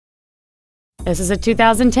This is a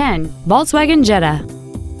 2010 Volkswagen Jetta.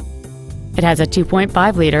 It has a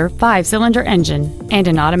 2.5-liter 5-cylinder engine and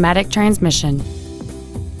an automatic transmission.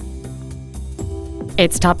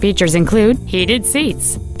 Its top features include heated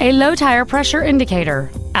seats, a low tire pressure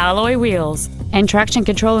indicator, alloy wheels, and traction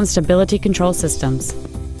control and stability control systems.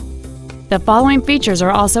 The following features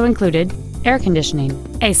are also included: air conditioning,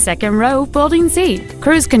 a second-row folding seat,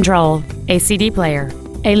 cruise control, a CD player,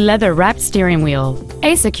 a leather-wrapped steering wheel,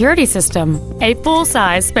 a security system, a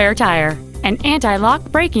full-size spare tire, an anti-lock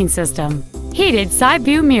braking system, heated side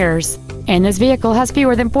view mirrors, and this vehicle has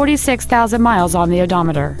fewer than 46,000 miles on the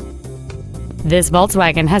odometer. This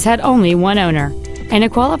Volkswagen has had only one owner, and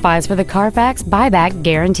it qualifies for the Carfax buyback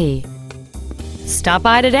guarantee. Stop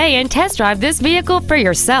by today and test drive this vehicle for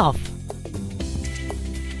yourself.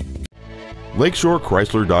 Lakeshore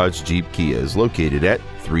Chrysler Dodge Jeep Kia is located at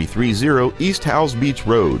 330 East Howze Beach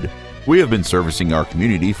Road. We have been servicing our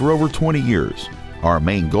community for over 20 years. Our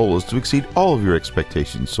main goal is to exceed all of your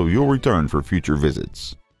expectations so you'll return for future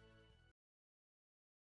visits.